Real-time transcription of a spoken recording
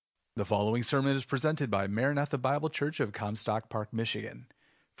The following sermon is presented by Maranatha Bible Church of Comstock Park, Michigan.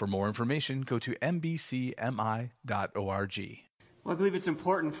 For more information, go to mbcmi.org. Well, I believe it's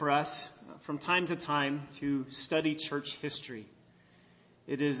important for us from time to time to study church history.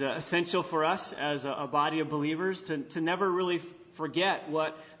 It is essential for us as a body of believers to never really forget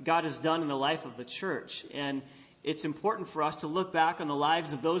what God has done in the life of the church. And it's important for us to look back on the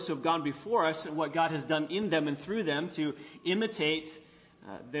lives of those who have gone before us and what God has done in them and through them to imitate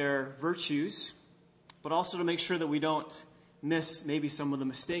their virtues, but also to make sure that we don't miss maybe some of the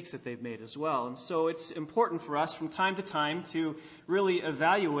mistakes that they've made as well. And so it's important for us from time to time to really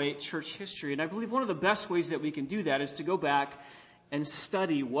evaluate church history. And I believe one of the best ways that we can do that is to go back and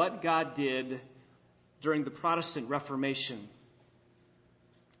study what God did during the Protestant Reformation.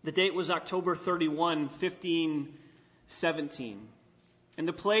 The date was October 31, 1517. And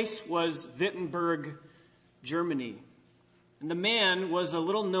the place was Wittenberg, Germany. And the man was a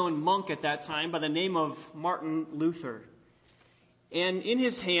little-known monk at that time by the name of Martin Luther. And in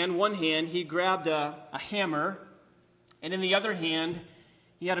his hand, one hand, he grabbed a hammer, and in the other hand,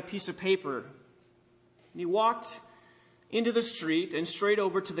 he had a piece of paper. And he walked into the street and straight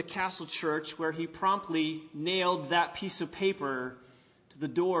over to the castle church, where he promptly nailed that piece of paper to the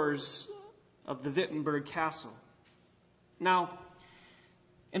doors of the Wittenberg castle. Now,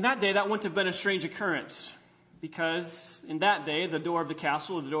 in that day, that wouldn't have been a strange occurrence, because in that day, the door of the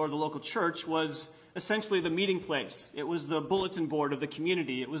castle, or the door of the local church, was essentially the meeting place. It was the bulletin board of the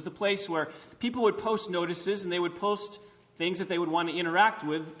community. It was the place where people would post notices, and they would post things that they would want to interact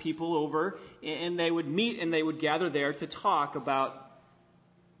with people over, and they would meet and they would gather there to talk about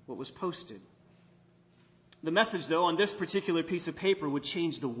what was posted. The message, though, on this particular piece of paper would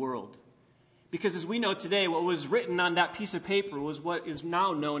change the world. Because as we know today, what was written on that piece of paper was what is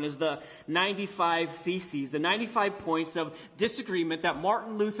now known as the 95 Theses, the 95 points of disagreement that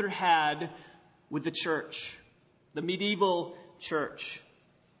Martin Luther had with the church, the medieval church.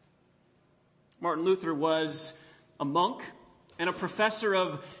 Martin Luther was a monk and a professor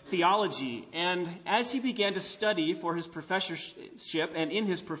of theology. And as he began to study for his professorship, and in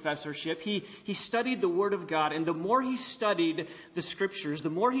his professorship, he studied the Word of God. And the more he studied the Scriptures, the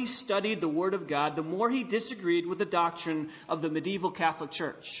more he studied the Word of God, the more he disagreed with the doctrine of the medieval Catholic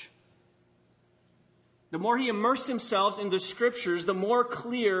Church. The more he immersed himself in the Scriptures, the more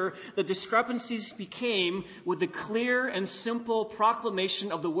clear the discrepancies became with the clear and simple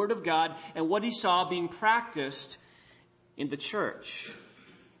proclamation of the Word of God and what he saw being practiced in the church.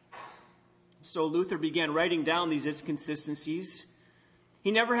 So Luther began writing down these inconsistencies.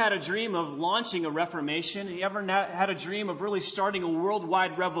 He never had a dream of launching a reformation. He never had a dream of really starting a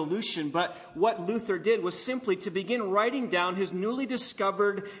worldwide revolution. But what Luther did was simply to begin writing down his newly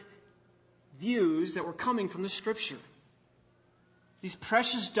discovered views that were coming from the Scripture. These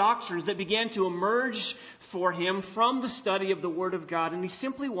precious doctrines that began to emerge for him from the study of the Word of God. And he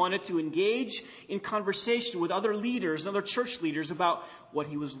simply wanted to engage in conversation with other leaders, other church leaders, about what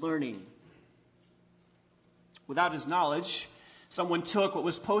he was learning. Without his knowledge, someone took what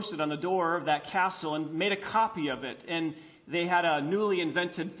was posted on the door of that castle and made a copy of it. And they had a newly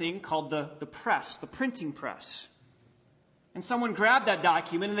invented thing called the press, the printing press. And someone grabbed that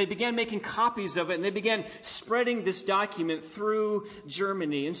document and they began making copies of it, and they began spreading this document through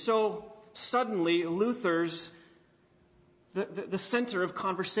Germany. And so suddenly Luther's the center of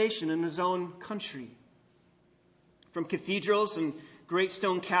conversation in his own country. From cathedrals and great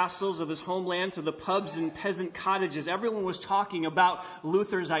stone castles of his homeland to the pubs and peasant cottages, everyone was talking about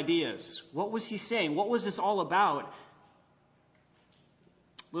Luther's ideas. What was he saying? What was this all about?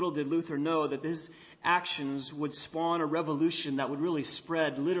 Little did Luther know that his actions would spawn a revolution that would really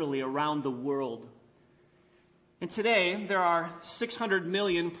spread literally around the world. And today, there are 600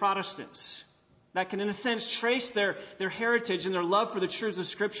 million Protestants that can, in a sense, trace their heritage and their love for the truths of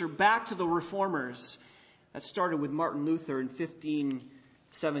Scripture back to the Reformers that started with Martin Luther in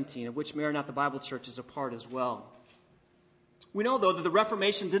 1517, of which Maranatha Bible Church is a part as well. We know, though, that the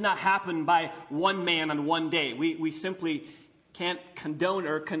Reformation did not happen by one man on one day. We simply can't condone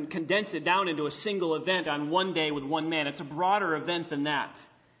or condense it down into a single event on one day with one man. It's a broader event than that.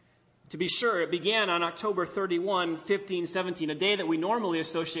 To be sure, it began on October 31, 1517, a day that we normally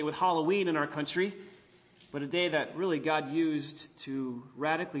associate with Halloween in our country, but a day that really God used to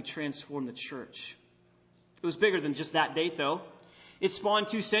radically transform the church. It was bigger than just that date, though. It spawned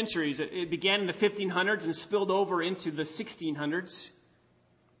 2 centuries. It began in the 1500s and spilled over into the 1600s.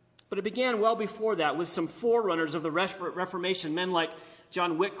 But it began well before that with some forerunners of the Reformation, men like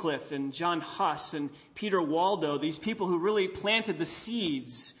John Wycliffe and John Huss and Peter Waldo, these people who really planted the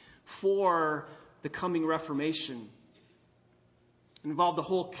seeds for the coming Reformation. It involved the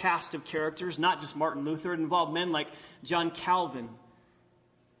whole cast of characters, not just Martin Luther. It involved men like John Calvin,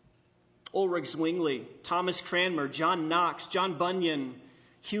 Ulrich Zwingli, Thomas Cranmer, John Knox, John Bunyan,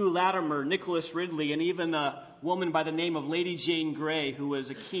 Hugh Latimer, Nicholas Ridley, and even a woman by the name of Lady Jane Grey, who was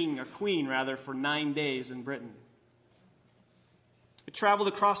a queen, for 9 days in Britain. It traveled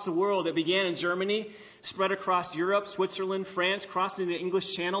across the world. It began in Germany, spread across Europe, Switzerland, France, crossing the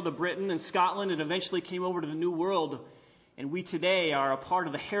English Channel to Britain and Scotland, and eventually came over to the New World. And we today are a part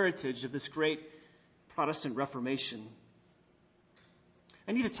of the heritage of this great Protestant Reformation.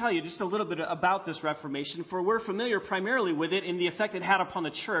 I need to tell you just a little bit about this Reformation, for we're familiar primarily with it in the effect it had upon the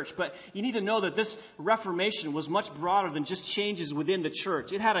church. But you need to know that this Reformation was much broader than just changes within the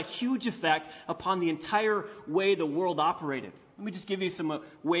church. It had a huge effect upon the entire way the world operated. Let me just give you some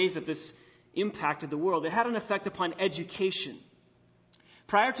ways that this impacted the world. It had an effect upon education.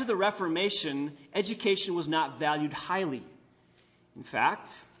 Prior to the Reformation, education was not valued highly. In fact,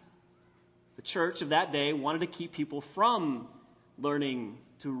 the church of that day wanted to keep people from learning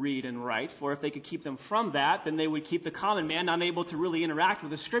to read and write, for if they could keep them from that, then they would keep the common man unable to really interact with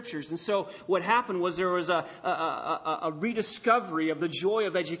the Scriptures. And so what happened was there was a rediscovery of the joy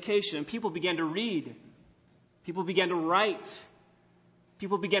of education. People began to read. People began to write.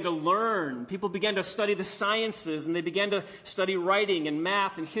 People began to learn. People began to study the sciences, and they began to study writing and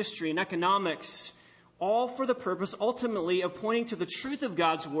math and history and economics, all for the purpose, ultimately, of pointing to the truth of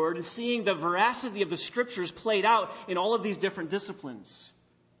God's Word and seeing the veracity of the Scriptures played out in all of these different disciplines.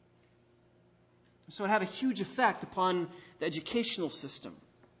 So it had a huge effect upon the educational system.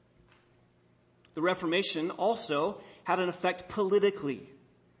 The Reformation also had an effect politically.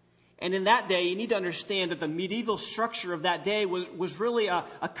 And in that day, you need to understand that the medieval structure of that day was really a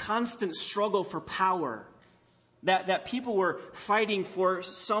constant struggle for power. That people were fighting for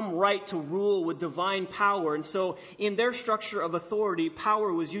some right to rule with divine power. And so in their structure of authority,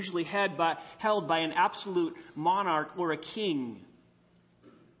 power was usually held by an absolute monarch or a king.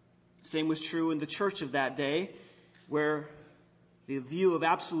 Same was true in the church of that day, where the view of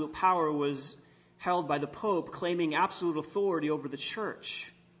absolute power was held by the Pope, claiming absolute authority over the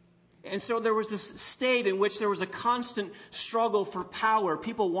church. And so there was this state in which there was a constant struggle for power,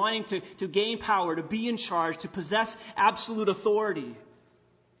 people wanting to gain power, to be in charge, to possess absolute authority. And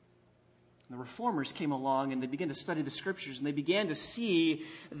the reformers came along and they began to study the Scriptures, and they began to see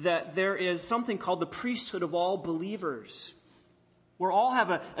that there is something called the priesthood of all believers, where all have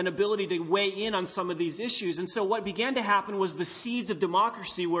an ability to weigh in on some of these issues. And so what began to happen was the seeds of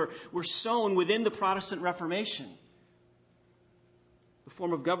democracy were sown within the Protestant Reformation. The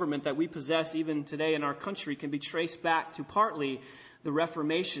form of government that we possess even today in our country can be traced back to partly the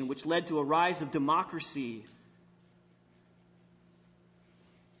Reformation, which led to a rise of democracy.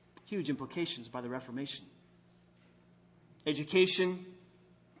 Huge implications by the Reformation. Education,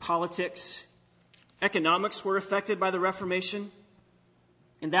 politics, economics were affected by the Reformation.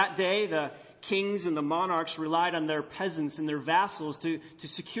 In that day, the kings and the monarchs relied on their peasants and their vassals to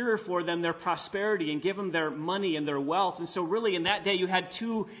secure for them their prosperity and give them their money and their wealth. And so really in that day you had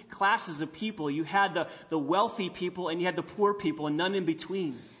two classes of people. You had the wealthy people and you had the poor people, and none in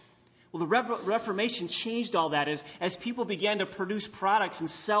between. Well, the Reformation changed all that as people began to produce products and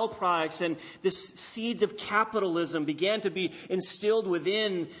sell products, and this seeds of capitalism began to be instilled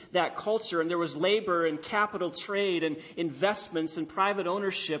within that culture. And there was labor and capital trade and investments and private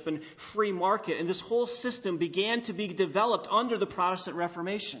ownership and free market. And this whole system began to be developed under the Protestant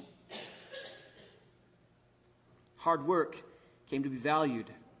Reformation. Hard work came to be valued.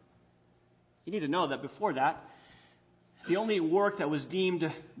 You need to know that before that, the only work that was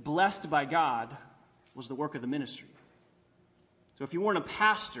deemed blessed by God was the work of the ministry. So if you weren't a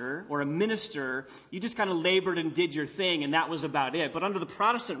pastor or a minister, you just kind of labored and did your thing, and that was about it. But under the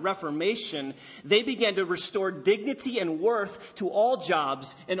Protestant Reformation, they began to restore dignity and worth to all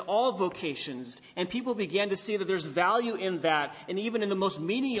jobs and all vocations. And people began to see that there's value in that. And even in the most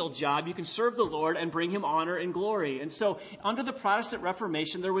menial job, you can serve the Lord and bring Him honor and glory. And so under the Protestant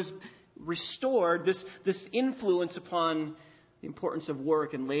Reformation, there was restored this influence upon the importance of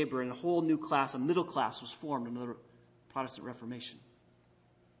work and labor, and a whole new class, a middle class, was formed under the Protestant Reformation.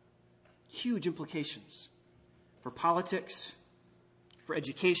 Huge implications for politics, for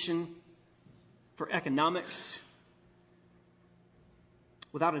education, for economics.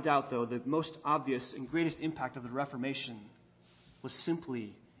 Without a doubt, though, the most obvious and greatest impact of the Reformation was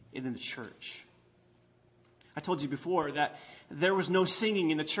simply in the church. I told you before that there was no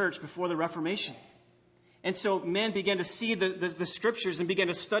singing in the church before the Reformation. And so men began to see the Scriptures and began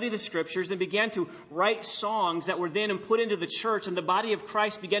to study the Scriptures and began to write songs that were then put into the church, and the body of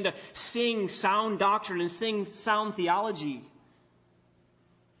Christ began to sing sound doctrine and sing sound theology.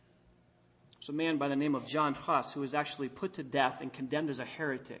 There's a man by the name of John Huss who was actually put to death and condemned as a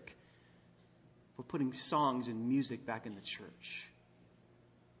heretic for putting songs and music back in the church.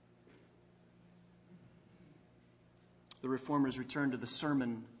 The Reformers returned the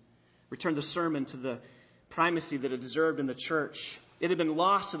sermon to the primacy that it deserved in the church. It had been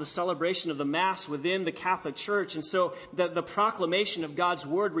lost to the celebration of the Mass within the Catholic Church, and so the proclamation of God's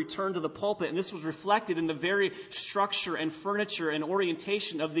Word returned to the pulpit, and this was reflected in the very structure and furniture and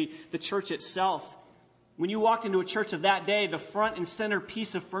orientation of the church itself. When you walked into a church of that day, the front and center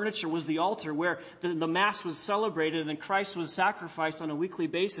piece of furniture was the altar where the Mass was celebrated and Christ was sacrificed on a weekly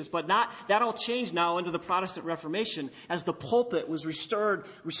basis. But that all changed now under the Protestant Reformation as the pulpit was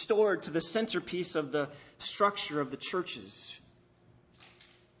restored to the centerpiece of the structure of the churches.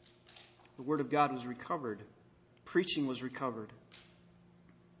 The Word of God was recovered. Preaching was recovered.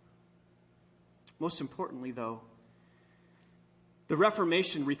 Most importantly, though, the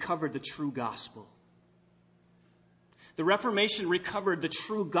Reformation recovered the true gospel. The Reformation recovered the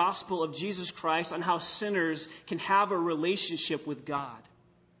true gospel of Jesus Christ on how sinners can have a relationship with God.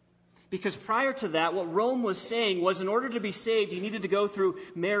 Because prior to that, what Rome was saying was in order to be saved, you needed to go through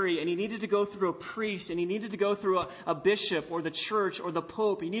Mary, and you needed to go through a priest, and you needed to go through a bishop or the church or the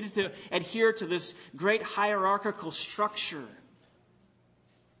pope. You needed to adhere to this great hierarchical structure.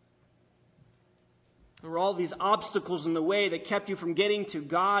 There were all these obstacles in the way that kept you from getting to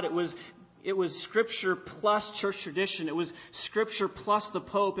God. It was Scripture plus church tradition. It was Scripture plus the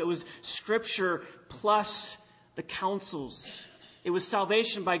Pope. It was Scripture plus the councils. It was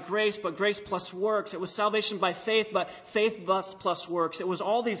salvation by grace, but grace plus works. It was salvation by faith, but faith plus works. It was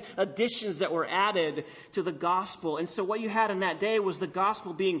all these additions that were added to the gospel. And so what you had in that day was the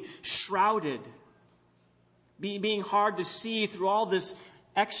gospel being shrouded, being hard to see through all this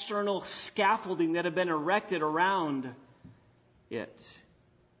external scaffolding that had been erected around it.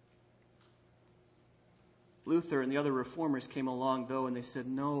 Luther and the other reformers came along, though, and they said,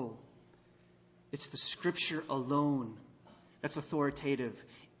 no, it's the Scripture alone that's authoritative.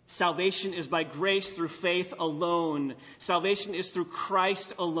 Salvation is by grace through faith alone. Salvation is through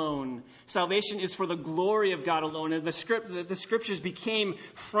Christ alone. Salvation is for the glory of God alone. And the Scriptures became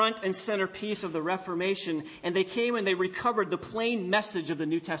front and center piece of the Reformation, and they came and they recovered the plain message of the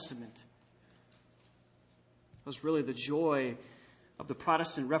New Testament. That was really the joy of the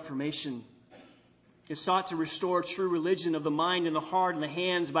Protestant Reformation. It sought to restore true religion of the mind and the heart and the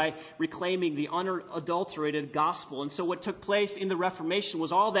hands by reclaiming the unadulterated gospel. And so what took place in the Reformation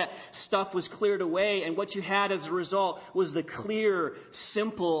was all that stuff was cleared away, and what you had as a result was the clear,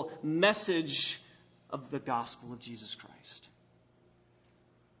 simple message of the gospel of Jesus Christ.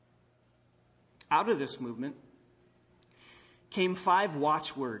 Out of this movement came 5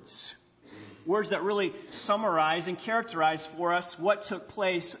 watchwords. Words that really summarize and characterize for us what took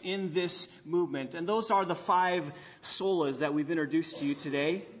place in this movement. And those are the 5 solas that we've introduced to you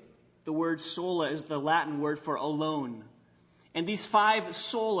today. The word sola is the Latin word for alone. And these 5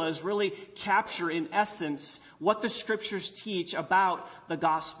 solas really capture, in essence, what the Scriptures teach about the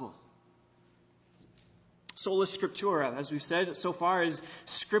gospel. Sola Scriptura, as we've said so far, is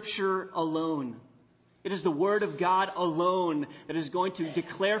Scripture alone. It is the Word of God alone that is going to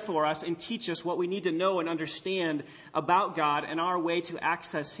declare for us and teach us what we need to know and understand about God and our way to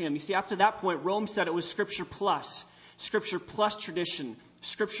access Him. You see, after that point, Rome said it was Scripture plus tradition,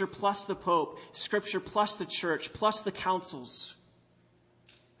 Scripture plus the Pope, Scripture plus the church, plus the councils.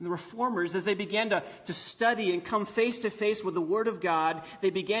 And the Reformers, as they began to study and come face to face with the Word of God,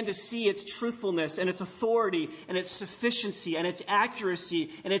 they began to see its truthfulness and its authority and its sufficiency and its accuracy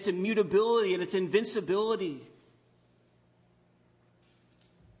and its immutability and its invincibility.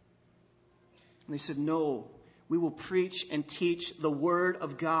 And they said, no, we will preach and teach the Word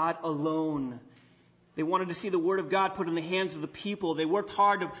of God alone. They wanted to see the Word of God put in the hands of the people. They worked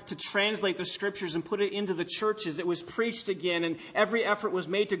hard to translate the Scriptures and put it into the churches. It was preached again, and every effort was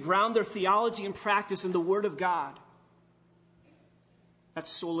made to ground their theology and practice in the Word of God. That's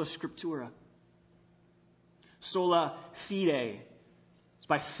Sola Scriptura. Sola Fide. It's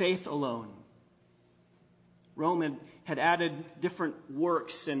by faith alone. Rome had added different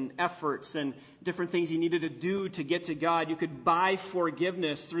works and efforts and different things you needed to do to get to God. You could buy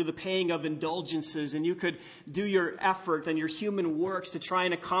forgiveness through the paying of indulgences, and you could do your effort and your human works to try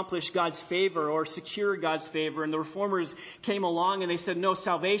and accomplish God's favor or secure God's favor. And the Reformers came along and they said, no,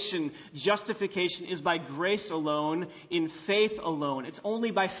 salvation, justification is by grace alone, in faith alone. It's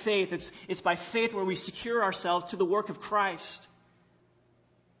only by faith. It's by faith where we secure ourselves to the work of Christ.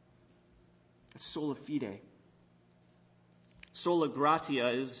 That's sola fide. Sola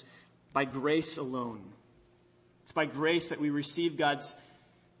gratia is by grace alone. It's by grace that we receive God's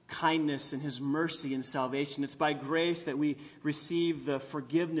kindness and His mercy and salvation. It's by grace that we receive the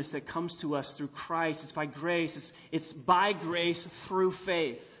forgiveness that comes to us through Christ. It's by grace. It's by grace through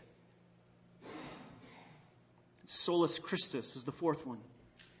faith. Sola Christus is the fourth one.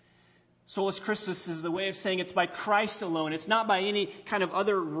 Sola Christus is the way of saying it's by Christ alone. It's not by any kind of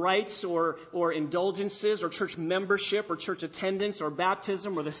other rites or indulgences or church membership or church attendance or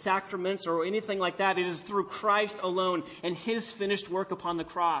baptism or the sacraments or anything like that. It is through Christ alone and His finished work upon the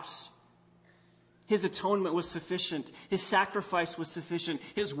cross. His atonement was sufficient. His sacrifice was sufficient.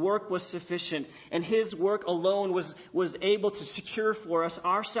 His work was sufficient. And His work alone was able to secure for us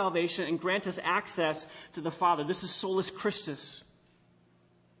our salvation and grant us access to the Father. This is Sola Christus.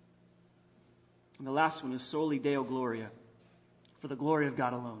 And the last one is Soli Deo Gloria, for the glory of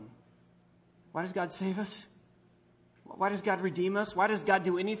God alone. Why does God save us? Why does God redeem us? Why does God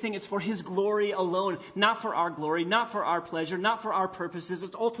do anything? It's for His glory alone, not for our glory, not for our pleasure, not for our purposes.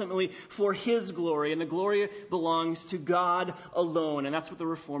 It's ultimately for His glory, and the glory belongs to God alone. And that's what the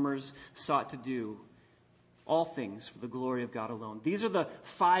Reformers sought to do. All things for the glory of God alone. These are the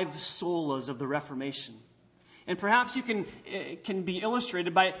 5 solas of the Reformation. And perhaps you can be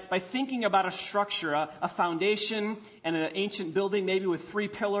illustrated by thinking about a structure, a foundation and an ancient building, maybe with 3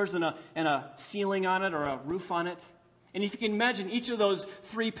 pillars and a ceiling on it or a roof on it. And if you can imagine each of those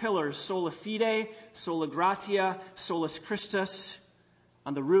 3 pillars, sola fide, sola gratia, solus Christus,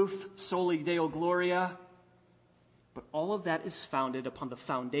 on the roof, soli Deo Gloria. But all of that is founded upon the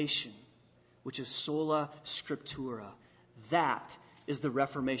foundation, which is sola Scriptura. That is the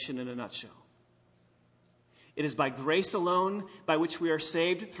Reformation in a nutshell. It is by grace alone, by which we are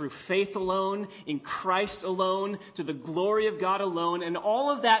saved, through faith alone, in Christ alone, to the glory of God alone. And all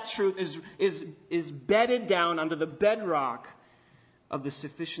of that truth is bedded down under the bedrock of the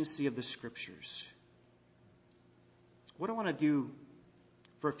sufficiency of the Scriptures. What I want to do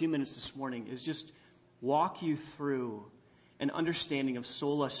for a few minutes this morning is just walk you through an understanding of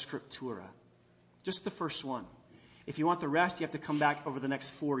sola Scriptura. Just the first one. If you want the rest, you have to come back over the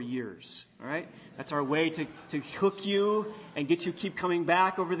next 4 years. All right? That's our way to hook you and get you keep coming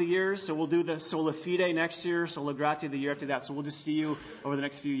back over the years. So we'll do the sola fide next year, sola gratia the year after that. So we'll just see you over the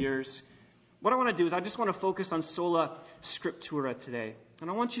next few years. What I want to do is I just want to focus on sola Scriptura today. And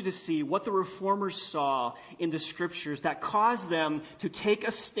I want you to see what the Reformers saw in the Scriptures that caused them to take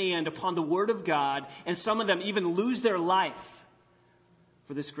a stand upon the Word of God, and some of them even lose their life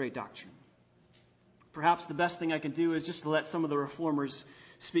for this great doctrine. Perhaps the best thing I can do is just to let some of the Reformers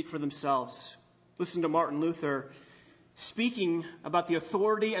speak for themselves. Listen to Martin Luther speaking about the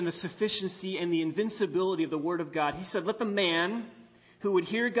authority and the sufficiency and the invincibility of the Word of God. He said, "Let the man who would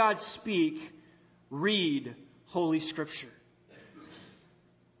hear God speak read Holy Scripture."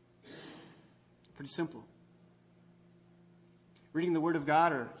 Pretty simple. Reading the Word of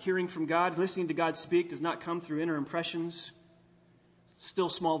God or hearing from God, listening to God speak does not come through inner impressions, still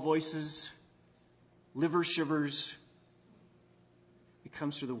small voices, liver shivers. It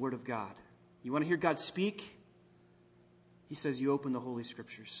comes through the Word of God. You want to hear God speak? He says you open the Holy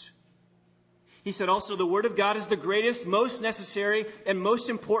Scriptures. He said also the Word of God is the greatest, most necessary, and most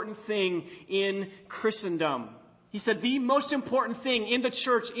important thing in Christendom. He said the most important thing in the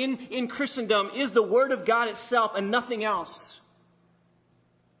church, in Christendom, is the Word of God itself and nothing else.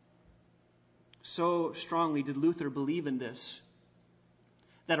 So strongly did Luther believe in this,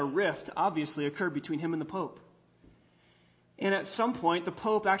 that a rift obviously occurred between him and the Pope. And at some point, the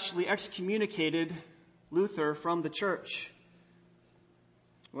Pope actually excommunicated Luther from the church.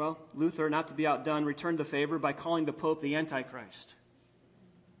 Well, Luther, not to be outdone, returned the favor by calling the Pope the Antichrist.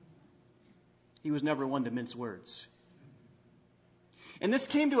 He was never one to mince words. And this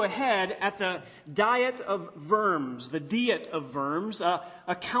came to a head at the Diet of Worms, the Diet of Worms,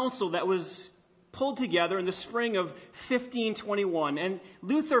 a council that was pulled together in the spring of 1521. And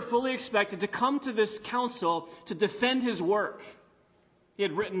Luther fully expected to come to this council to defend his work. He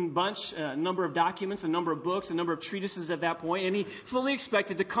had written a number of documents, a number of books, a number of treatises at that point, and he fully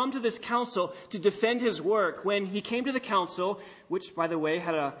expected to come to this council to defend his work. When he came to the council, which, by the way,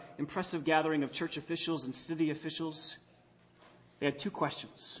 had an impressive gathering of church officials and city officials, they had 2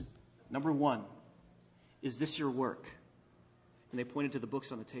 questions. Number 1, is this your work? And they pointed to the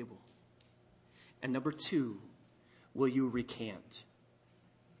books on the table. And number 2, will you recant?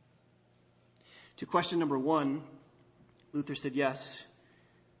 To question number 1, Luther said, yes,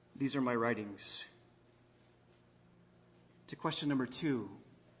 these are my writings. To question number 2,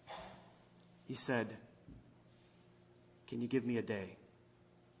 he said, can you give me a day?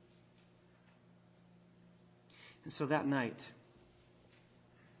 And so that night,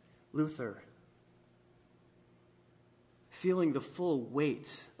 Luther feeling the full weight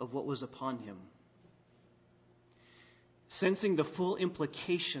of what was upon him, sensing the full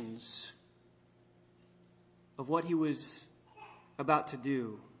implications of what he was about to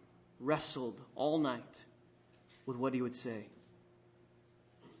do, wrestled all night with what he would say.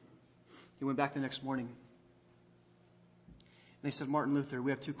 He went back the next morning, and they said, Martin Luther,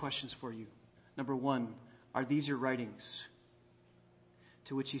 we have 2 questions for you. Number 1, are these your writings?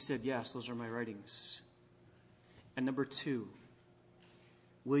 To which he said, yes, those are my writings. And number 2,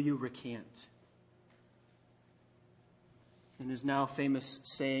 will you recant? In his now famous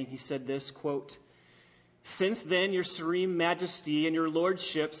saying, he said this, quote, since then, your serene majesty and your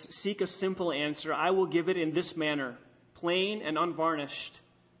lordships seek a simple answer, I will give it in this manner, plain and unvarnished.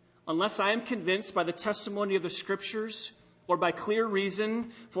 Unless I am convinced by the testimony of the Scriptures or by clear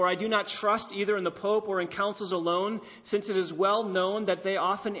reason, for I do not trust either in the Pope or in councils alone, since it is well known that they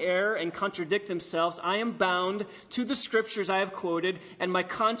often err and contradict themselves, I am bound to the Scriptures I have quoted, and my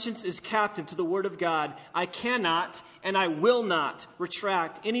conscience is captive to the Word of God. I cannot and I will not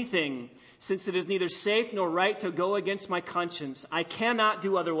retract anything, since it is neither safe nor right to go against my conscience. I cannot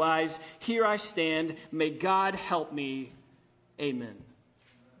do otherwise. Here I stand. May God help me. Amen.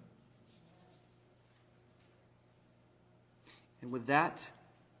 And with that,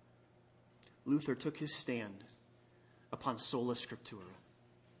 Luther took his stand upon Sola Scriptura.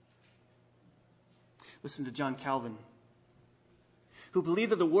 Listen to John Calvin, who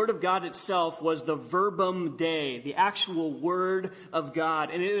believed that the Word of God itself was the verbum Dei, the actual Word of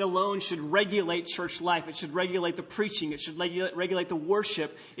God, and it alone should regulate church life. It should regulate the preaching. It should regulate the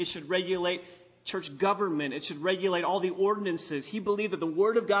worship. It should regulate church government. It should regulate all the ordinances. He believed that the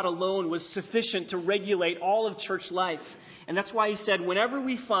Word of God alone was sufficient to regulate all of church life. And that's why he said, whenever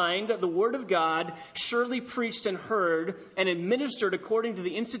we find the Word of God surely preached and heard and administered according to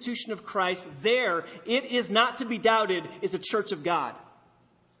the institution of Christ, there, it is not to be doubted, is a church of God.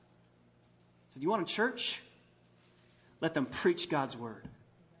 So do you want a church? Let them preach God's Word.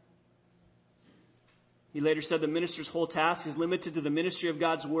 He later said the minister's whole task is limited to the ministry of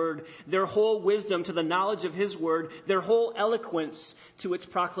God's Word, their whole wisdom to the knowledge of His Word, their whole eloquence to its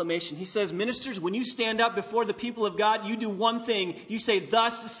proclamation. He says, ministers, when you stand up before the people of God, you do one thing. You say,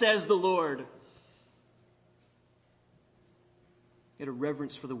 thus says the Lord. He had a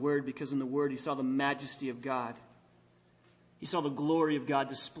reverence for the Word because in the Word he saw the majesty of God. He saw the glory of God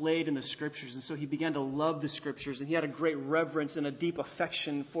displayed in the Scriptures, and so he began to love the Scriptures, and he had a great reverence and a deep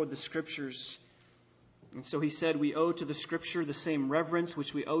affection for the Scriptures. And so he said, we owe to the Scripture the same reverence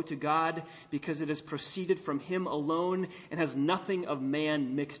which we owe to God because it has proceeded from Him alone and has nothing of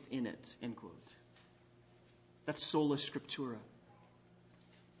man mixed in it. End quote. That's Sola Scriptura.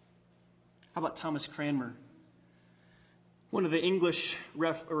 How about Thomas Cranmer, one of the English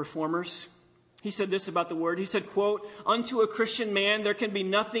reformers? He said this about the Word. He said, quote, unto a Christian man there can be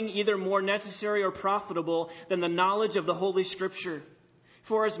nothing either more necessary or profitable than the knowledge of the Holy Scripture.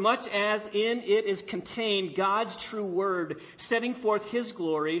 For as much as in it is contained God's true word, setting forth His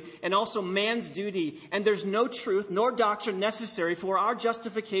glory and also man's duty, and there's no truth nor doctrine necessary for our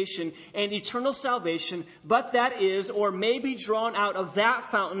justification and eternal salvation, but that is or may be drawn out of that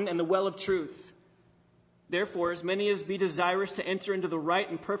fountain and the well of truth. Therefore, as many as be desirous to enter into the right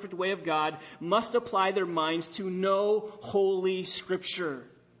and perfect way of God must apply their minds to know Holy Scripture,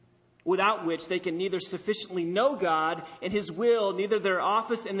 without which they can neither sufficiently know God and His will, neither their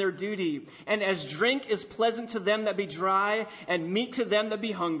office and their duty. And as drink is pleasant to them that be dry, and meat to them that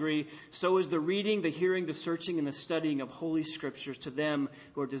be hungry, so is the reading, the hearing, the searching, and the studying of Holy Scriptures to them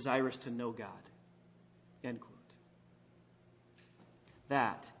who are desirous to know God. End quote.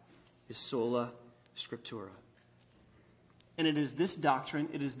 That is Sola Scriptura. And it is this doctrine,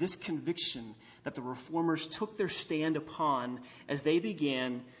 it is this conviction that the Reformers took their stand upon as they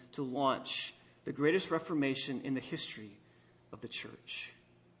began to launch the greatest Reformation in the history of the church.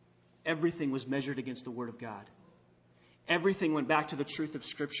 Everything was measured against the Word of God. Everything went back to the truth of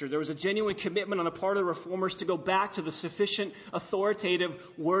Scripture. There was a genuine commitment on the part of the Reformers to go back to the sufficient, authoritative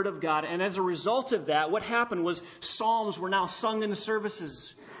Word of God. And as a result of that, what happened was psalms were now sung in the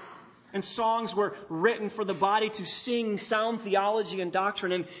services. And songs were written for the body to sing sound theology and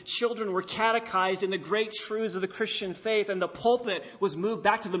doctrine. And children were catechized in the great truths of the Christian faith. And the pulpit was moved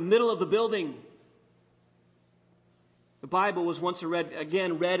back to the middle of the building. The Bible was once read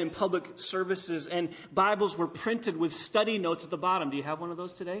in public services. And Bibles were printed with study notes at the bottom. Do you have one of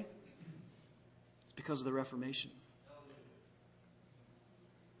those today? It's because of the Reformation.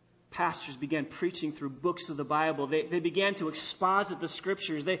 Pastors began preaching through books of the Bible. They began to exposit the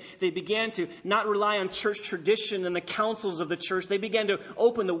Scriptures. They began to not rely on church tradition and the councils of the church. They began to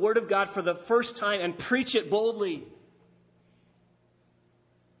open the Word of God for the first time and preach it boldly.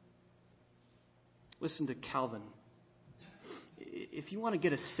 Listen to Calvin. If you want to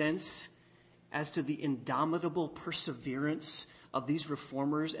get a sense as to the indomitable perseverance of these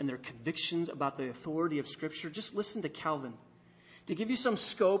reformers and their convictions about the authority of Scripture, just listen to Calvin. To give you some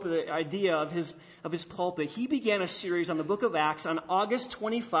scope of the idea of his pulpit, he began a series on the book of Acts on August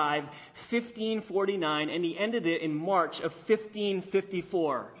 25, 1549, and he ended it in March of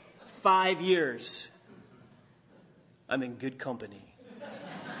 1554. 5 years. I'm in good company.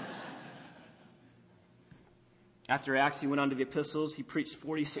 After Acts, he went on to the epistles. He preached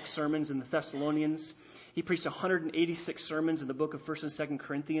 46 sermons in the Thessalonians. He preached 186 sermons in the book of 1st and 2nd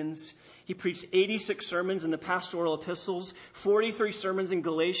Corinthians. He preached 86 sermons in the pastoral epistles, 43 sermons in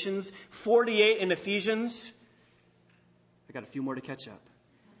Galatians, 48 in Ephesians. I got a few more to catch up.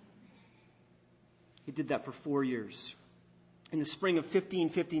 He did that for 4 years. In the spring of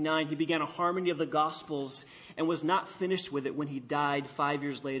 1559, he began a harmony of the Gospels and was not finished with it when he died 5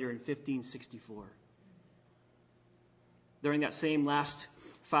 years later in 1564. During that same last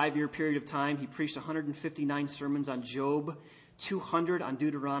 5-year period of time, he preached 159 sermons on Job, 200 on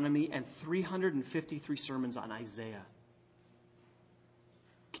Deuteronomy, and 353 sermons on Isaiah.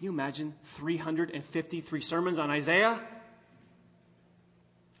 Can you imagine 353 sermons on Isaiah?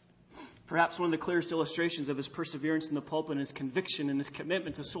 Perhaps one of the clearest illustrations of his perseverance in the pulpit and his conviction and his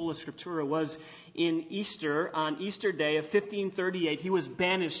commitment to Sola Scriptura was in Easter. On Easter Day of 1538, he was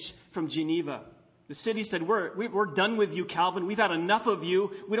banished from Geneva. The city said, we're done with you, Calvin. We've had enough of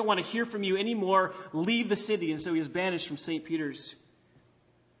you. We don't want to hear from you anymore. Leave the city. And so he was banished from St. Peter's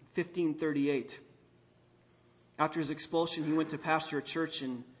in 1538. After his expulsion, he went to pastor a church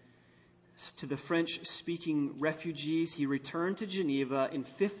to the French-speaking refugees. He returned to Geneva in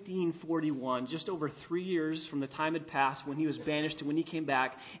 1541, just over 3 years from the time had passed when he was banished to when he came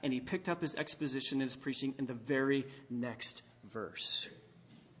back, and he picked up his exposition and his preaching in the very next verse.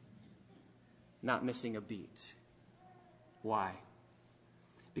 Not missing a beat. Why?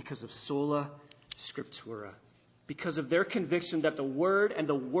 Because of Sola Scriptura. Because of their conviction that the Word and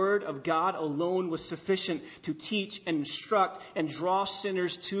the Word of God alone was sufficient to teach and instruct and draw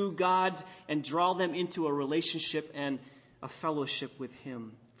sinners to God and draw them into a relationship and a fellowship with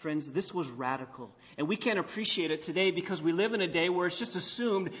Him. Friends, this was radical. And we can't appreciate it today because we live in a day where it's just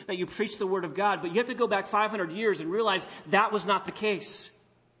assumed that you preach the Word of God. But you have to go back 500 years and realize that was not the case.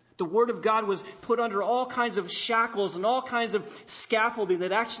 The Word of God was put under all kinds of shackles and all kinds of scaffolding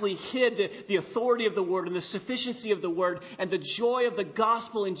that actually hid the authority of the Word and the sufficiency of the Word and the joy of the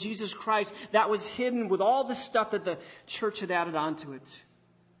gospel in Jesus Christ that was hidden with all the stuff that the church had added onto it.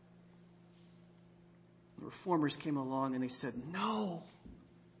 The reformers came along and they said, no,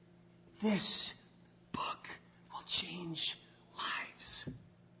 this book will change lives.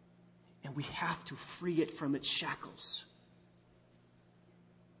 And we have to free it from its shackles.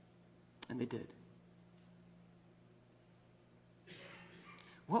 And they did.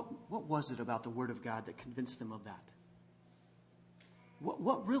 What was it about the Word of God that convinced them of that?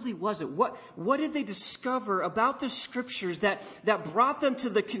 What really was it? What did they discover about the Scriptures that brought them to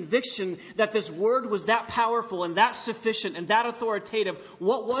the conviction that this Word was that powerful and that sufficient and that authoritative?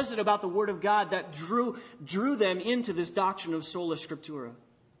 What was it about the Word of God that drew them into this doctrine of Sola Scriptura?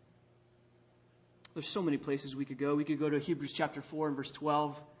 There's so many places we could go. We could go to Hebrews chapter 4 and verse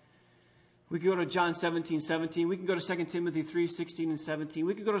 12. We could go to John 17:17. We can go to 2 Timothy 3:16 and 17.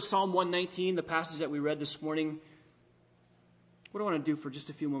 We could go to Psalm 119, the passage that we read this morning. What I want to do for just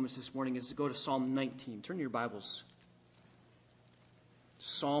a few moments this morning is to go to Psalm 19. Turn to your Bibles.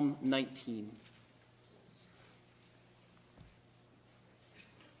 Psalm 19.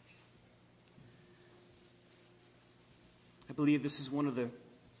 I believe this is one of the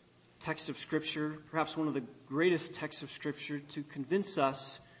texts of Scripture, perhaps one of the greatest texts of Scripture to convince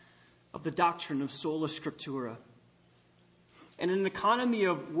us of the doctrine of Sola Scriptura. And in an economy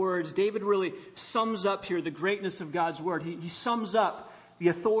of words, David really sums up here the greatness of God's Word. He sums up the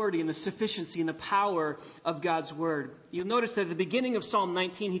authority and the sufficiency and the power of God's Word. You'll notice that at the beginning of Psalm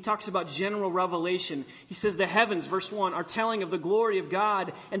 19, he talks about general revelation. He says the heavens, verse 1, are telling of the glory of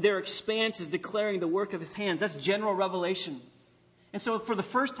God, and their expanse is declaring the work of His hands. That's general revelation. And so for the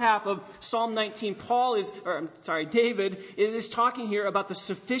first half of Psalm 19, David is talking here about the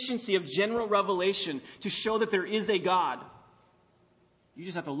sufficiency of general revelation to show that there is a God. You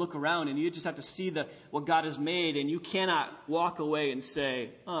just have to look around and you just have to see what God has made, and you cannot walk away and say,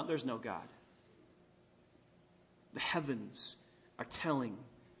 oh, there's no God. The heavens are telling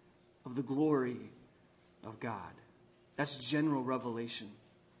of the glory of God. That's general revelation.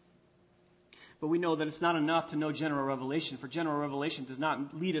 But we know that it's not enough to know general revelation, for general revelation does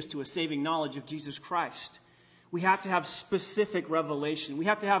not lead us to a saving knowledge of Jesus Christ. We have to have specific revelation. We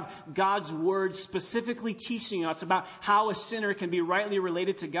have to have God's word specifically teaching us about how a sinner can be rightly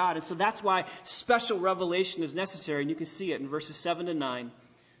related to God. And so that's why special revelation is necessary. And you can see it in verses 7 to 9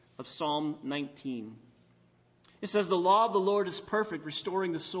 of Psalm 19. It says, "The law of the Lord is perfect,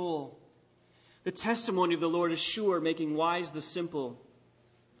 restoring the soul. The testimony of the Lord is sure, making wise the simple.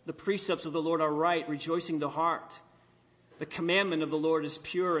 The precepts of the Lord are right, rejoicing the heart. The commandment of the Lord is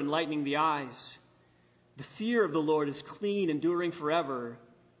pure, enlightening the eyes. The fear of the Lord is clean, enduring forever.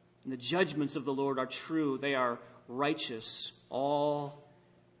 And the judgments of the Lord are true. They are righteous all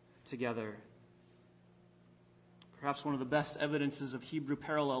together." Perhaps one of the best evidences of Hebrew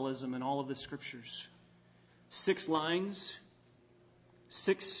parallelism in all of the Scriptures. 6 lines,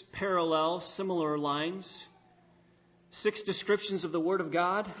 6 parallel, similar lines, 6 descriptions of the Word of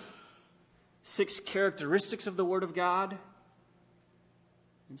God, 6 characteristics of the Word of God,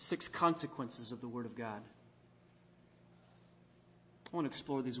 and 6 consequences of the Word of God. I want to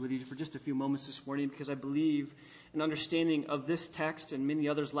explore these with you for just a few moments this morning because I believe an understanding of this text and many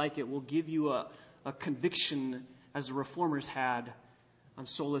others like it will give you a conviction as the Reformers had on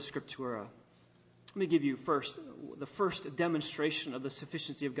Sola Scriptura. Let me give you the first demonstration of the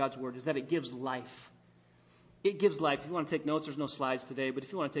sufficiency of God's Word is that it gives life. It gives life. If you want to take notes, there's no slides today, but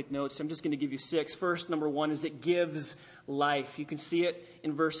if you want to take notes, I'm just going to give you 6. First, number 1 is it gives life. You can see it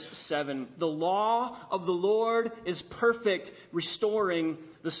in verse 7. "The law of the Lord is perfect, restoring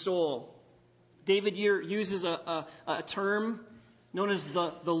the soul." David here uses a term known as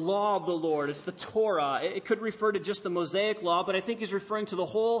the law of the Lord. It's the Torah. It could refer to just the Mosaic law, but I think he's referring to the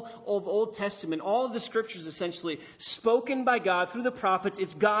whole of Old Testament. All of the Scriptures, essentially, spoken by God through the prophets.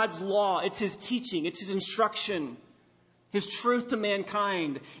 It's God's law. It's His teaching. It's His instruction. His truth to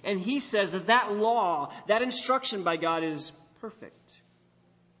mankind. And he says that law, that instruction by God is perfect.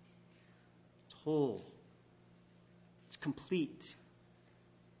 It's whole. It's complete.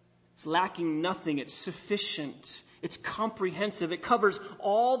 It's lacking nothing. It's sufficient. It's comprehensive. It covers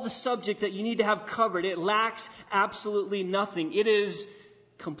all the subjects that you need to have covered. It lacks absolutely nothing. It is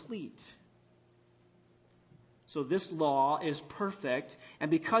complete. So this law is perfect.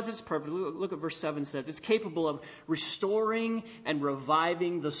 And because it's perfect, look at verse 7 says, it's capable of restoring and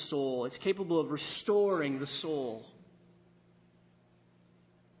reviving the soul. It's capable of restoring the soul.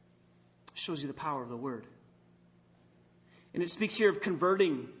 It shows you the power of the Word. And it speaks here of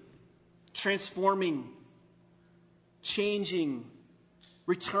converting, transforming, changing,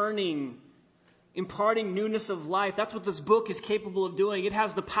 returning, imparting newness of life. That's what this book is capable of doing. It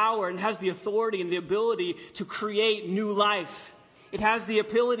has the power and has the authority and the ability to create new life. It has the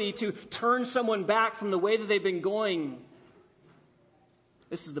ability to turn someone back from the way that they've been going.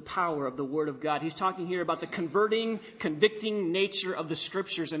 This is the power of the Word of God. He's talking here about the converting, convicting nature of the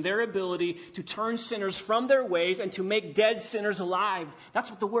Scriptures and their ability to turn sinners from their ways and to make dead sinners alive. That's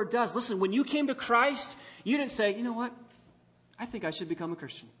what the Word does. Listen, when you came to Christ, you didn't say, you know what? I think I should become a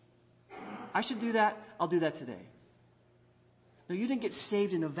Christian. I should do that. I'll do that today. No, you didn't get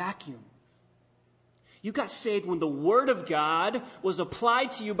saved in a vacuum. You got saved when the Word of God was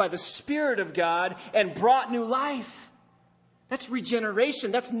applied to you by the Spirit of God and brought new life. That's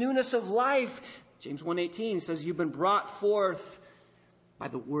regeneration. That's newness of life. James 1:18 says you've been brought forth by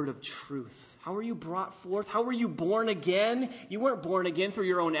the word of truth. How were you brought forth? How were you born again? You weren't born again through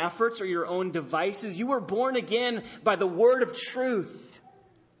your own efforts or your own devices. You were born again by the word of truth.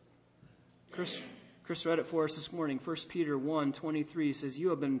 Chris read it for us this morning. 1 Peter 1:23 says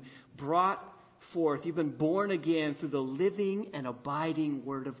you have been brought forth. You've been born again through the living and abiding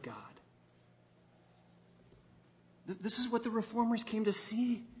word of God. This is what the Reformers came to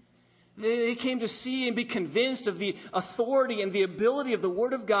see. They came to see and be convinced of the authority and the ability of the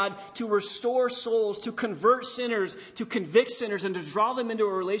Word of God to restore souls, to convert sinners, to convict sinners, and to draw them into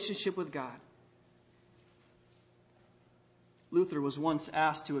a relationship with God. Luther was once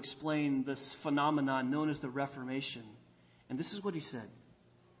asked to explain this phenomenon known as the Reformation. And this is what he said.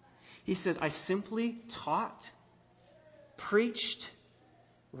 He says, I simply taught, preached,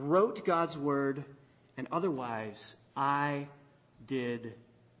 wrote God's Word, and otherwise I did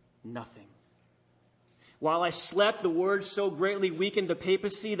nothing. While I slept, the word so greatly weakened the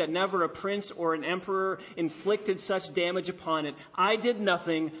papacy that never a prince or an emperor inflicted such damage upon it. I did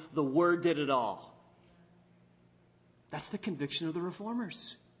nothing, the word did it all. That's the conviction of the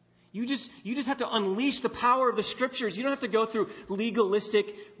Reformers. You just have to unleash the power of the Scriptures. You don't have to go through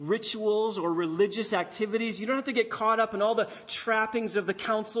legalistic rituals or religious activities. You don't have to get caught up in all the trappings of the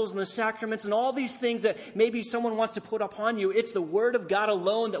councils and the sacraments and all these things that maybe someone wants to put upon you. It's the Word of God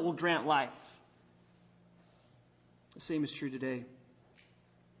alone that will grant life. The same is true today.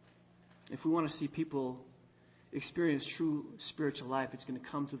 If we want to see people experience true spiritual life, it's going to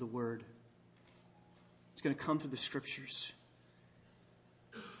come through the Word. It's going to come through the Scriptures.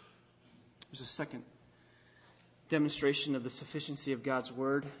 There's a second demonstration of the sufficiency of God's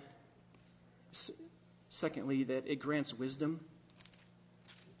Word. Secondly, that it grants wisdom.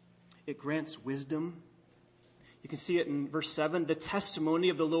 It grants wisdom. You can see it in verse 7. The testimony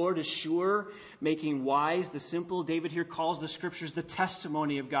of the Lord is sure, making wise the simple. David here calls the Scriptures the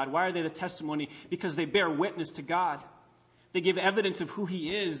testimony of God. Why are they the testimony? Because they bear witness to God. They give evidence of who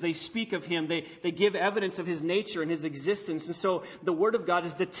He is. They speak of Him. They give evidence of His nature and His existence. And so the Word of God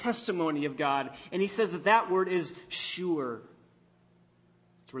is the testimony of God. And he says that that word is sure.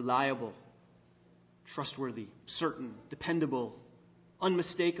 It's reliable, trustworthy, certain, dependable,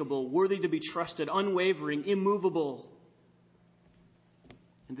 unmistakable, worthy to be trusted, unwavering, immovable.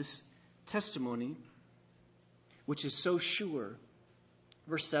 And this testimony, which is so sure,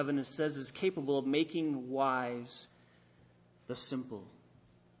 verse 7, it says, is capable of making wise the simple.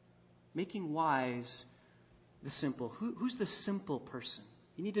 Making wise the simple. Who's the simple person?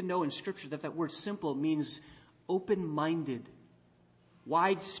 You need to know in Scripture that that word simple means open-minded,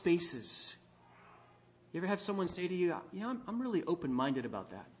 wide spaces. You ever have someone say to you, I'm really open-minded about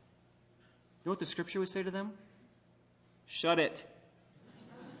that. You know what the Scripture would say to them? Shut it.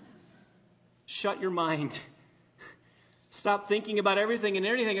 Shut your mind. Stop thinking about everything and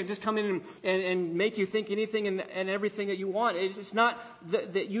anything and just come in and make you think anything and everything that you want. It's not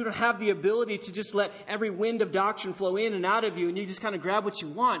that you don't have the ability to just let every wind of doctrine flow in and out of you and you just kind of grab what you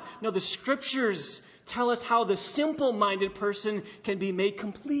want. No, the Scriptures tell us how the simple-minded person can be made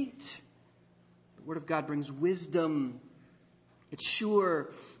complete. The Word of God brings wisdom. It's sure.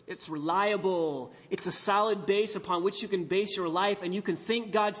 It's reliable. It's a solid base upon which you can base your life, and you can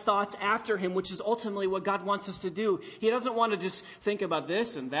think God's thoughts after Him, which is ultimately what God wants us to do. He doesn't want to just think about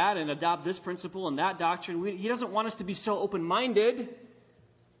this and that and adopt this principle and that doctrine. He doesn't want us to be so open-minded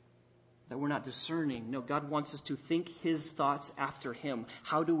that we're not discerning. No, God wants us to think His thoughts after Him.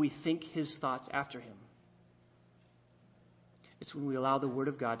 How do we think His thoughts after Him? It's when we allow the Word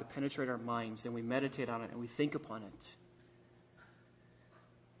of God to penetrate our minds and we meditate on it and we think upon it.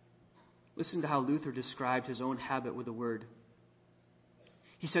 Listen to how Luther described his own habit with the Word.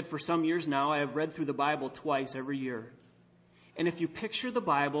 He said, "For some years now, I have read through the Bible twice every year. And if you picture the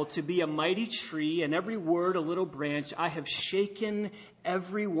Bible to be a mighty tree and every word a little branch, I have shaken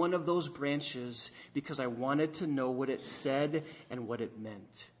every one of those branches because I wanted to know what it said and what it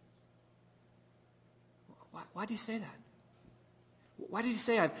meant." Why did he say that? Why did he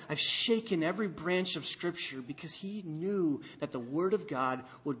say, I've shaken every branch of Scripture? Because he knew that the Word of God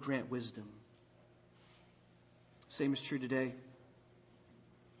would grant wisdom. Same is true today.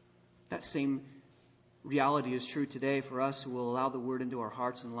 That same reality is true today for us who will allow the Word into our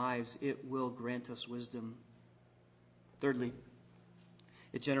hearts and lives. It will grant us wisdom. Thirdly,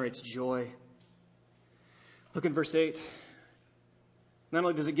 it generates joy. Look in verse 8. Not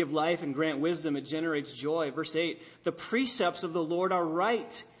only does it give life and grant wisdom, it generates joy. Verse 8, the precepts of the Lord are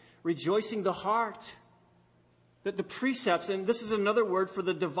right, rejoicing the heart. That the precepts, and this is another word for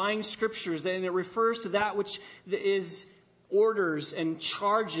the divine Scriptures, and it refers to that which is orders and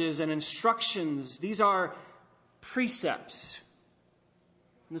charges and instructions. These are precepts.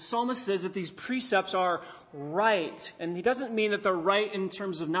 And the psalmist says that these precepts are right. And he doesn't mean that they're right in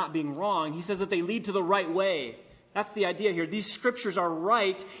terms of not being wrong. He says that they lead to the right way. That's the idea here. These Scriptures are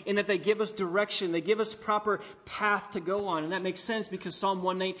right in that they give us direction. They give us proper path to go on. And that makes sense because Psalm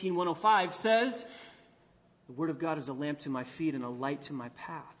 119, 105 says, the Word of God is a lamp to my feet and a light to my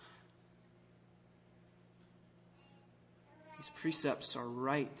path. These precepts are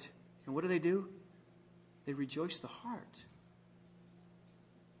right. And what do? They rejoice the heart.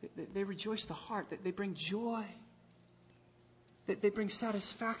 They rejoice the heart. They bring joy. They bring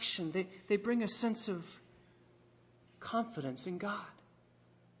satisfaction. They bring a sense of confidence in God.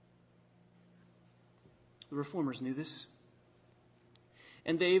 The Reformers knew this.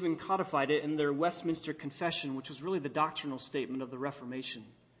 And they even codified it in their Westminster Confession, which was really the doctrinal statement of the Reformation.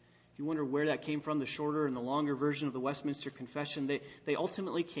 If you wonder where that came from, the shorter and the longer version of the Westminster Confession, they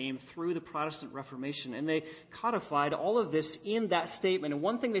ultimately came through the Protestant Reformation. And they codified all of this in that statement. And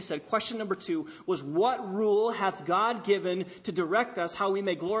one thing they said, question number 2, was what rule hath God given to direct us how we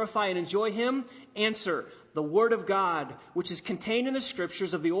may glorify and enjoy Him? Answer, the Word of God, which is contained in the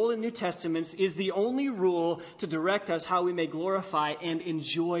Scriptures of the Old and New Testaments, is the only rule to direct us how we may glorify and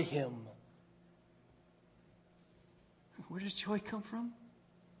enjoy Him. Where does joy come from?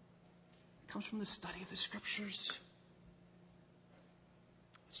 It comes from the study of the Scriptures.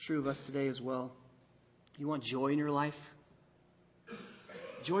 It's true of us today as well. You want joy in your life?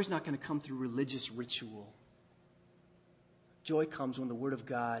 Joy's not going to come through religious ritual. Joy comes when the Word of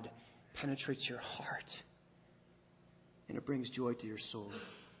God penetrates your heart and it brings joy to your soul.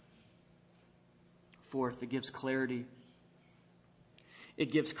 Fourth, it gives clarity.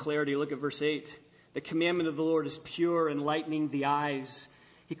 It gives clarity. Look at verse 8. The commandment of the Lord is pure, enlightening the eyes.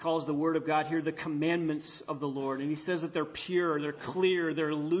 He calls the Word of God here the commandments of the Lord. And he says that they're pure, they're clear,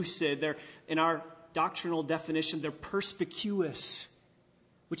 they're lucid. They're, in our doctrinal definition, they're perspicuous,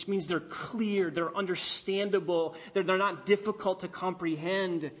 which means they're clear, they're understandable, they're not difficult to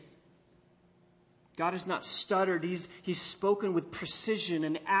comprehend. God has not stuttered. He's spoken with precision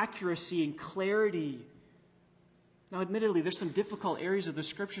and accuracy and clarity. Now, admittedly, there's some difficult areas of the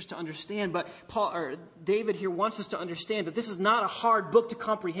Scriptures to understand, but David here wants us to understand that this is not a hard book to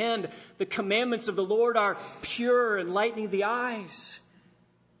comprehend. The commandments of the Lord are pure, enlightening the eyes.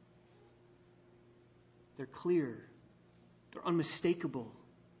 They're clear. They're unmistakable.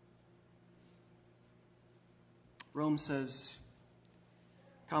 Rome says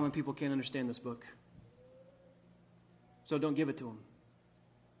common people can't understand this book, so don't give it to them.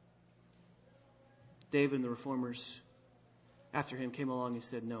 David and the reformers after him came along and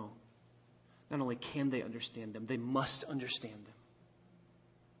said, no, not only can they understand them, they must understand them.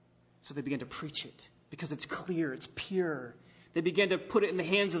 So they began to preach it because it's clear, it's pure. They began to put it in the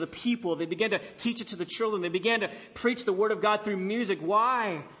hands of the people. They began to teach it to the children. They began to preach the Word of God through music.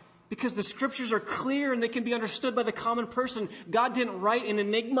 Why? Because the Scriptures are clear and they can be understood by the common person. God didn't write an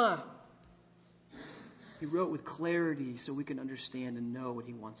enigma. He wrote with clarity so we can understand and know what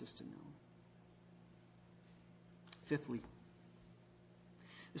He wants us to know. Fifthly,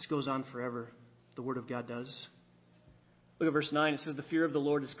 this goes on forever. The Word of God does. Look at verse 9. It says, the fear of the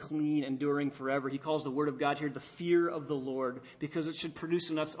Lord is clean, enduring forever. He calls the Word of God here the fear of the Lord because it should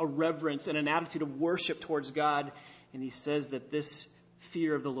produce in us a reverence and an attitude of worship towards God. And he says that this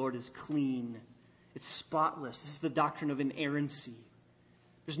fear of the Lord is clean. It's spotless. This is the doctrine of inerrancy.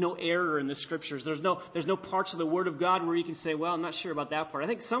 There's no error in the Scriptures. There's no parts of the Word of God where you can say, well, I'm not sure about that part. I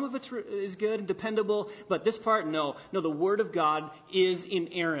think some of it is good and dependable, but this part, no. No, the Word of God is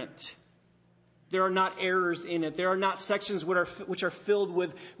inerrant. There are not errors in it. There are not sections which are filled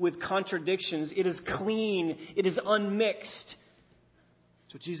with contradictions. It is clean. It is unmixed.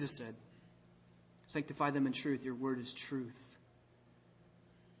 That's what Jesus said. Sanctify them in truth. Your word is truth.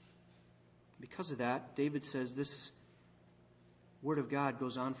 Because of that, David says this Word of God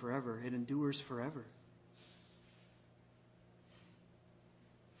goes on forever. It endures forever.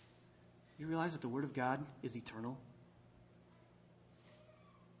 You realize that the Word of God is eternal?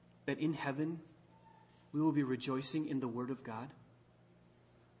 That in heaven, we will be rejoicing in the Word of God?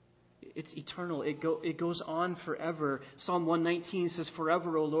 It's eternal. It goes on forever. Psalm 119 says,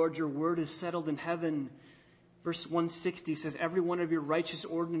 forever, O Lord, your word is settled in heaven. Verse 160 says, every one of your righteous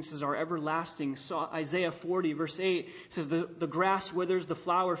ordinances are everlasting. So Isaiah 40, verse 8 says, the grass withers, the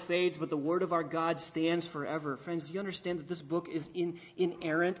flower fades, but the word of our God stands forever. Friends, do you understand that this book is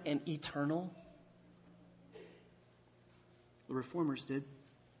inerrant and eternal? The reformers did.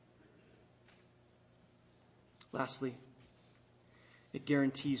 Lastly, it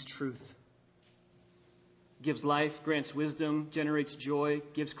guarantees truth. It gives life, grants wisdom, generates joy,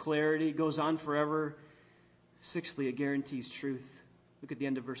 gives clarity, goes on forever. Sixthly, it guarantees truth. Look at the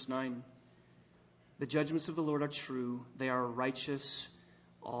end of verse 9. The judgments of the Lord are true. They are righteous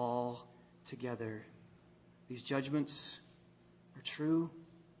altogether. These judgments are true,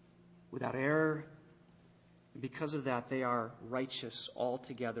 without error. And because of that, they are righteous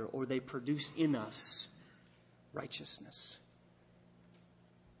altogether, or they produce in us righteousness.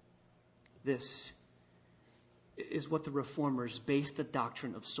 This is what the reformers based the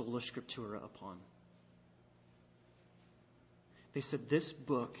doctrine of Sola Scriptura upon. They said this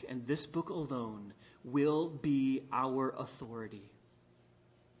book and this book alone will be our authority.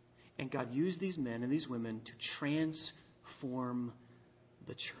 And God used these men and these women to transform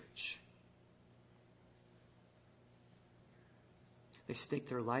the church. They staked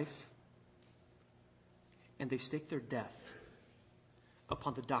their life and they staked their death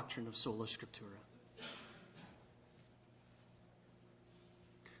upon the doctrine of Sola Scriptura.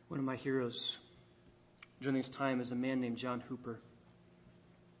 One of my heroes during this time is a man named John Hooper,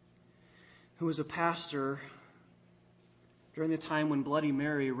 who was a pastor during the time when Bloody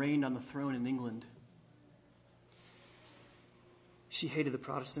Mary reigned on the throne in England. She hated the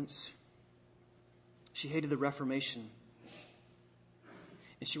Protestants. She hated the Reformation.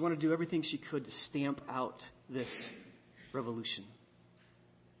 And she wanted to do everything she could to stamp out this revolution.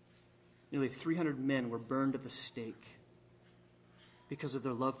 Nearly 300 men were burned at the stake because of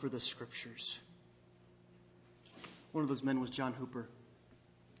their love for the Scriptures. One of those men was John Hooper.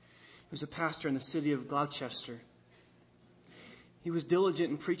 He was a pastor in the city of Gloucester. He was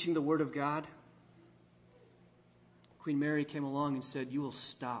diligent in preaching the word of God. Queen Mary came along and said, "You will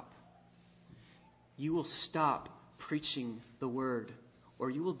stop. You will stop preaching the word,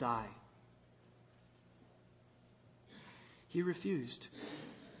 or you will die." He refused.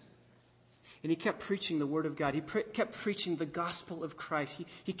 And he kept preaching the word of God. He kept preaching the gospel of Christ.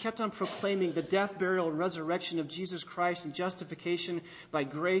 He kept on proclaiming the death, burial, and resurrection of Jesus Christ and justification by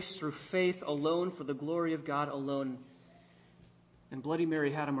grace through faith alone for the glory of God alone. And Bloody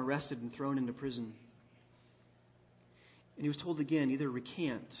Mary had him arrested and thrown into prison. And he was told again, either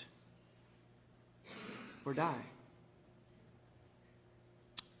recant or die.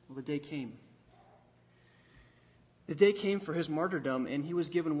 Well, the day came. The day came for his martyrdom, and he was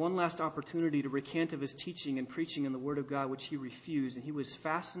given one last opportunity to recant of his teaching and preaching in the Word of God, which he refused, and he was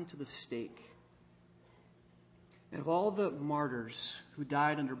fastened to the stake. And of all the martyrs who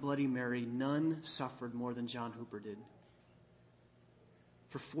died under Bloody Mary, none suffered more than John Hooper did.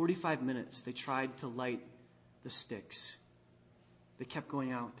 For 45 minutes, they tried to light the sticks. They kept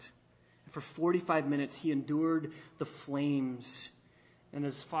going out. And for 45 minutes, he endured the flames. And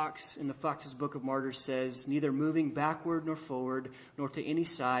as Fox in the Fox's Book of Martyrs says, neither moving backward nor forward, nor to any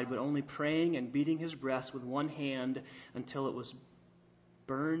side, but only praying and beating his breast with one hand until it was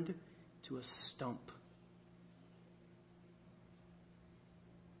burned to a stump.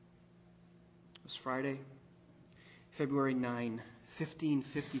 It was Friday, February 9,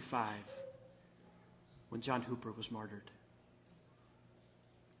 1555, when John Hooper was martyred.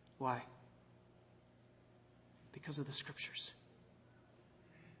 Why? Because of the Scriptures.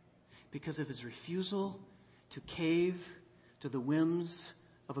 Because of his refusal to cave to the whims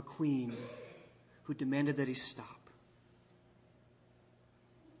of a queen who demanded that he stop.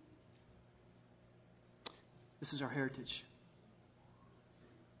 This is our heritage.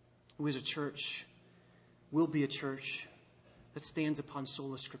 We as a church will be a church that stands upon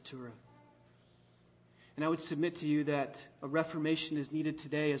Sola Scriptura. And I would submit to you that a reformation is needed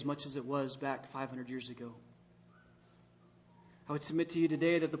today as much as it was back 500 years ago. I would submit to you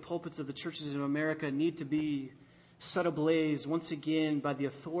today that the pulpits of the churches of America need to be set ablaze once again by the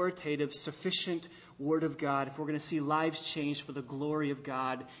authoritative, sufficient Word of God if we're going to see lives changed for the glory of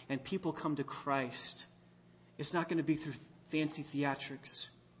God and people come to Christ. It's not going to be through fancy theatrics,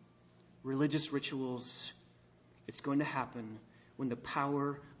 religious rituals. It's going to happen when the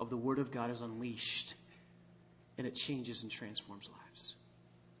power of the Word of God is unleashed and it changes and transforms lives.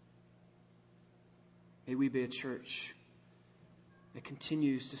 May we be a church that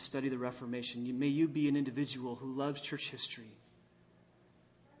continues to study the Reformation. May you be an individual who loves church history,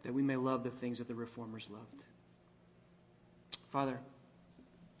 that we may love the things that the Reformers loved. Father,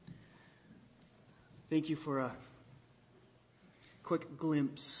 thank you for a quick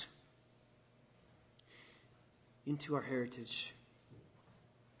glimpse into our heritage.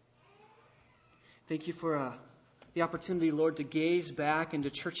 Thank you for the opportunity, Lord, to gaze back into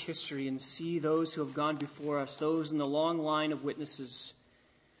church history and see those who have gone before us, those in the long line of witnesses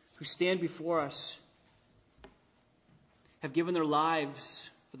who stand before us, have given their lives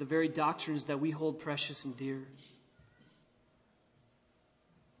for the very doctrines that we hold precious and dear.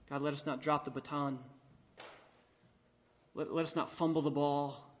 God, let us not drop the baton. Let us not fumble the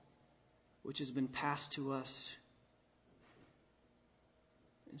ball which has been passed to us.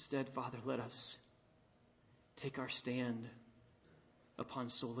 Instead, Father, let us take our stand upon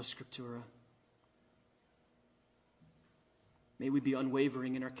Sola Scriptura. May we be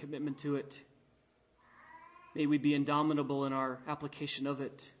unwavering in our commitment to it. May we be indomitable in our application of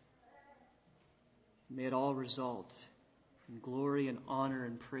it. May it all result in glory and honor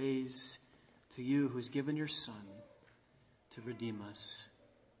and praise to you who has given your Son to redeem us.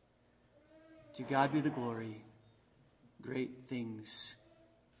 To God be the glory. Great things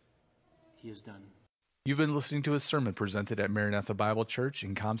He has done. You've been listening to a sermon presented at Maranatha Bible Church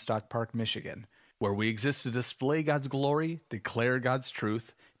in Comstock Park, Michigan, where we exist to display God's glory, declare God's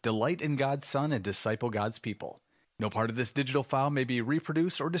truth, delight in God's Son, and disciple God's people. No part of this digital file may be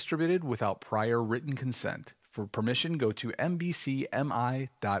reproduced or distributed without prior written consent. For permission, go to mbcmi.org.